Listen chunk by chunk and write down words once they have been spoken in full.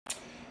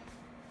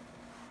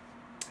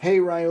Hey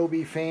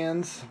Ryobi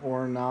fans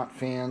or not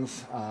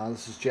fans,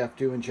 this is Jeff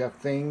doing Jeff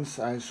Things.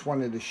 I just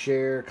wanted to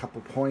share a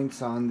couple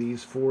points on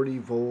these 40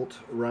 volt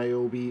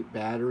Ryobi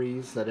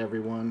batteries that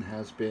everyone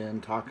has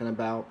been talking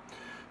about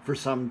for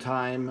some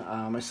time.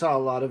 I saw a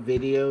lot of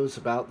videos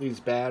about these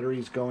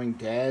batteries going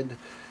dead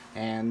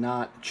and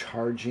not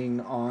charging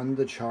on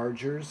the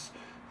chargers.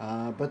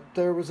 But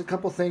there was a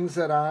couple things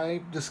that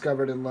I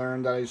discovered and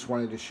learned that I just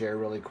wanted to share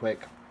really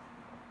quick.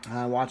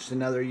 I watched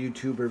another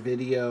YouTuber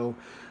video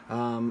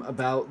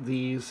about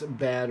these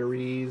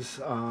batteries.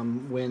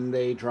 When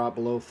they drop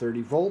below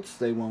 30 volts,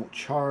 they won't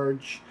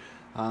charge.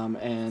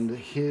 And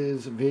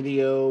his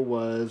video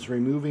was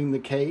removing the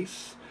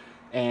case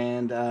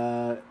and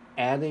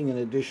adding an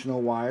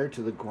additional wire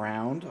to the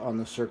ground on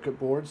the circuit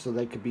board so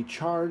they could be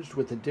charged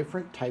with a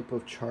different type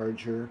of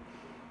charger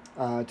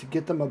to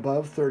get them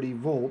above 30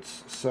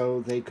 volts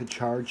so they could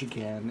charge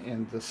again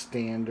in the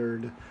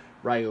standard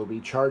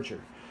Ryobi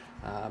charger.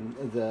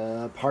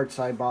 The parts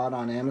I bought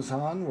on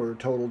Amazon were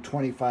totaled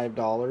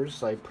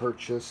 $25. I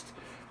purchased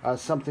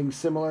something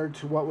similar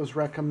to what was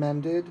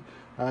recommended.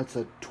 It's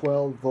a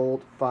 12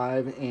 volt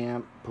 5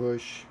 amp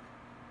push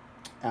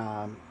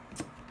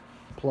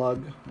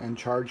plug and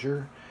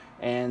charger,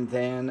 and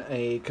then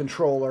a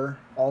controller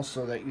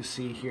also that you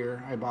see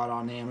here I bought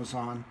on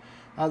Amazon.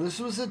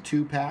 This was a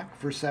 2-pack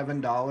for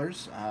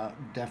 $7.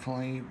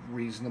 Definitely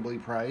reasonably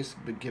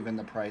priced, but given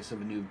the price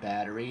of a new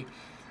battery.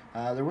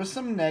 There was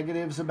some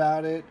negatives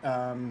about it.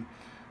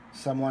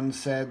 Someone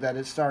said that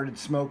it started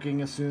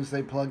smoking as soon as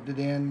they plugged it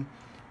in.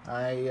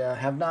 I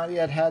have not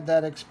yet had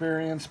that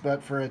experience,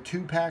 but for a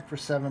 2-pack for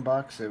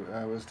 $7,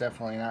 it was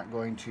definitely not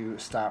going to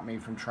stop me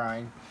from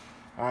trying.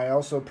 I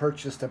also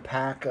purchased a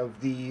pack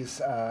of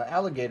these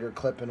alligator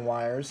clip-in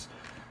wires.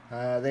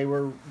 They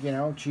were,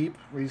 cheap,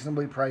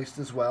 reasonably priced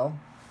as well.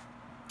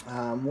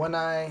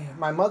 My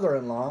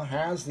mother-in-law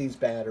has these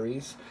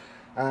batteries.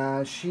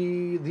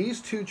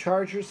 These two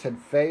chargers had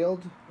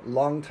failed a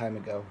long time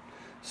ago.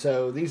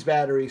 So these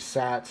batteries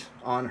sat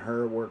on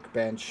her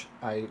workbench,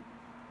 I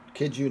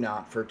kid you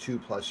not, for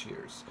 2+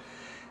 years.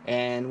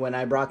 And when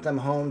I brought them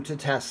home to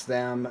test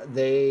them,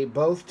 they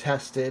both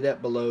tested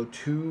at below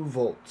 2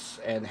 volts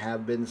and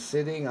have been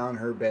sitting on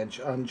her bench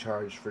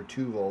uncharged for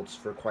 2 volts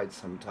for quite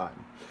some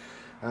time.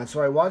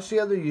 So I watched the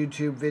other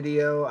YouTube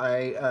video.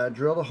 I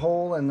drilled a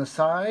hole in the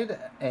side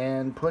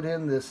and put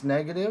in this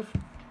negative.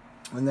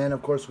 And then,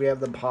 of course, we have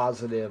the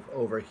positive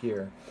over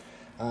here.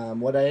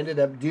 What I ended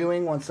up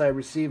doing once I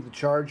received the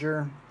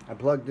charger, I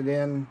plugged it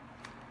in.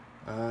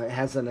 It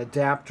has an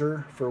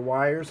adapter for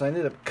wires. I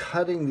ended up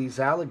cutting these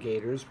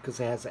alligators because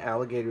it has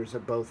alligators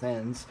at both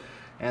ends.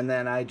 And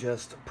then I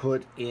just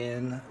put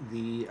in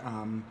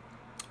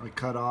I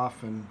cut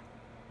off and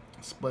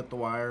split the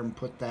wire and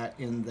put that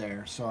in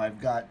there. So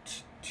I've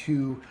got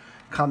 2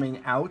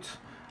 coming out.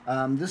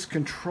 This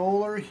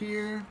controller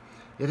here,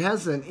 it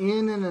has an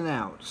in and an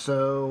out.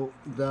 So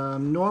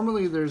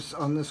normally there's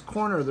on this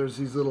corner there's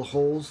these little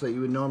holes that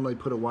you would normally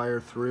put a wire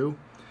through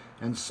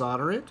and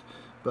solder it.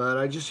 But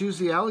I just use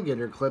the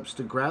alligator clips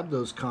to grab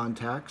those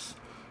contacts,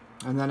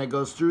 and then it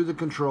goes through the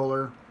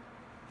controller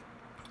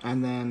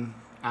and then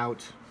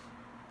out,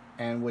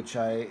 and which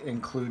I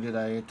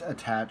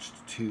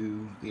attached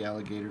to the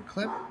alligator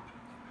clip,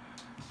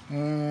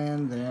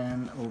 and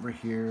then over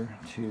here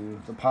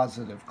to the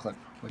positive clip,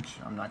 which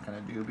I'm not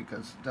going to do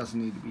because it doesn't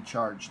need to be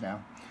charged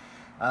now.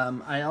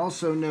 I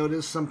also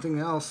noticed something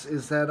else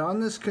is that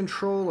on this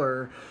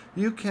controller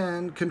you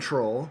can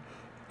control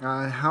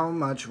how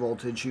much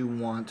voltage you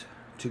want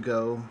to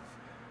go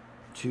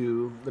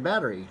to the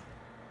battery.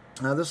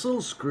 This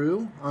little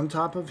screw on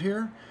top of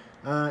here,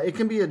 it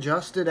can be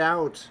adjusted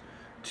out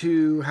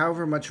to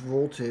however much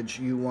voltage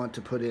you want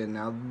to put in.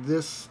 Now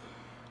this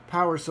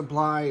power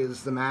supply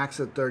is the max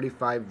at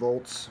 35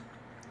 volts.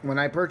 When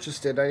I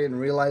purchased it, I didn't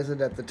realize it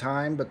at the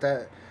time, but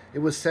it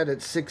was set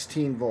at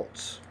 16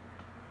 volts.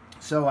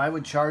 So I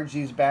would charge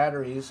these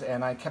batteries,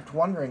 and I kept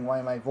wondering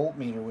why my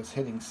voltmeter was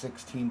hitting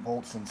 16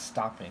 volts and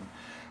stopping.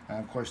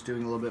 Of course,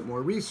 doing a little bit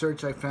more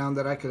research, I found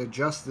that I could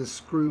adjust this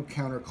screw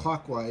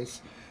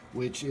counterclockwise,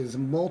 which is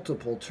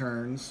multiple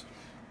turns,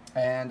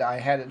 and I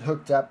had it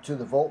hooked up to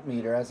the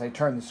voltmeter. As I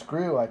turned the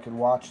screw, I could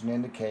watch and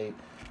indicate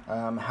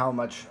how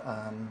much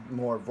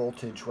more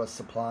voltage was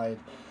supplied.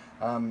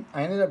 I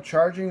ended up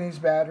charging these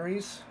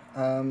batteries.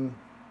 I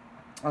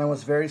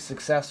was very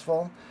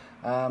successful.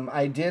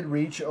 I did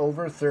reach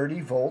over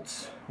 30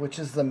 volts, which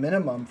is the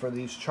minimum for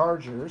these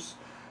chargers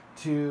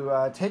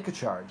to take a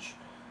charge.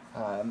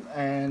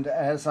 And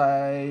as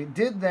I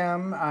did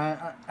them,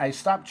 I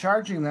stopped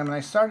charging them and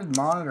I started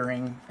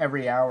monitoring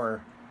every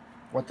hour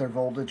what their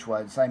voltage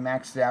was. I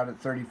maxed it out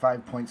at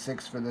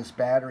 35.6 for this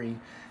battery,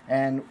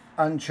 and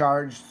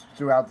uncharged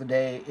throughout the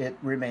day it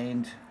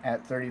remained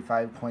at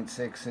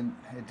 35.6 and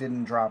it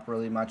didn't drop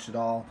really much at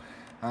all.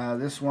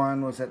 This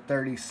one was at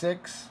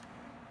 36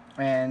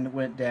 and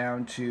went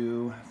down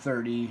to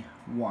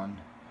 31.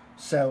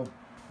 So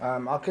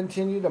I'll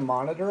continue to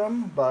monitor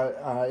them,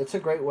 but it's a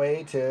great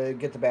way to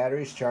get the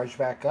batteries charged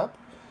back up.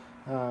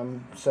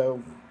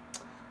 So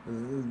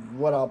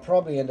what I'll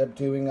probably end up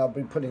doing, I'll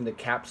be putting the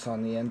caps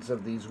on the ends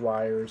of these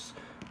wires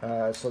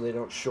so they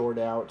don't short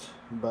out.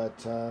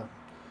 But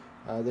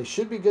they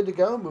should be good to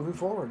go moving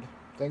forward.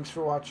 Thanks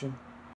for watching.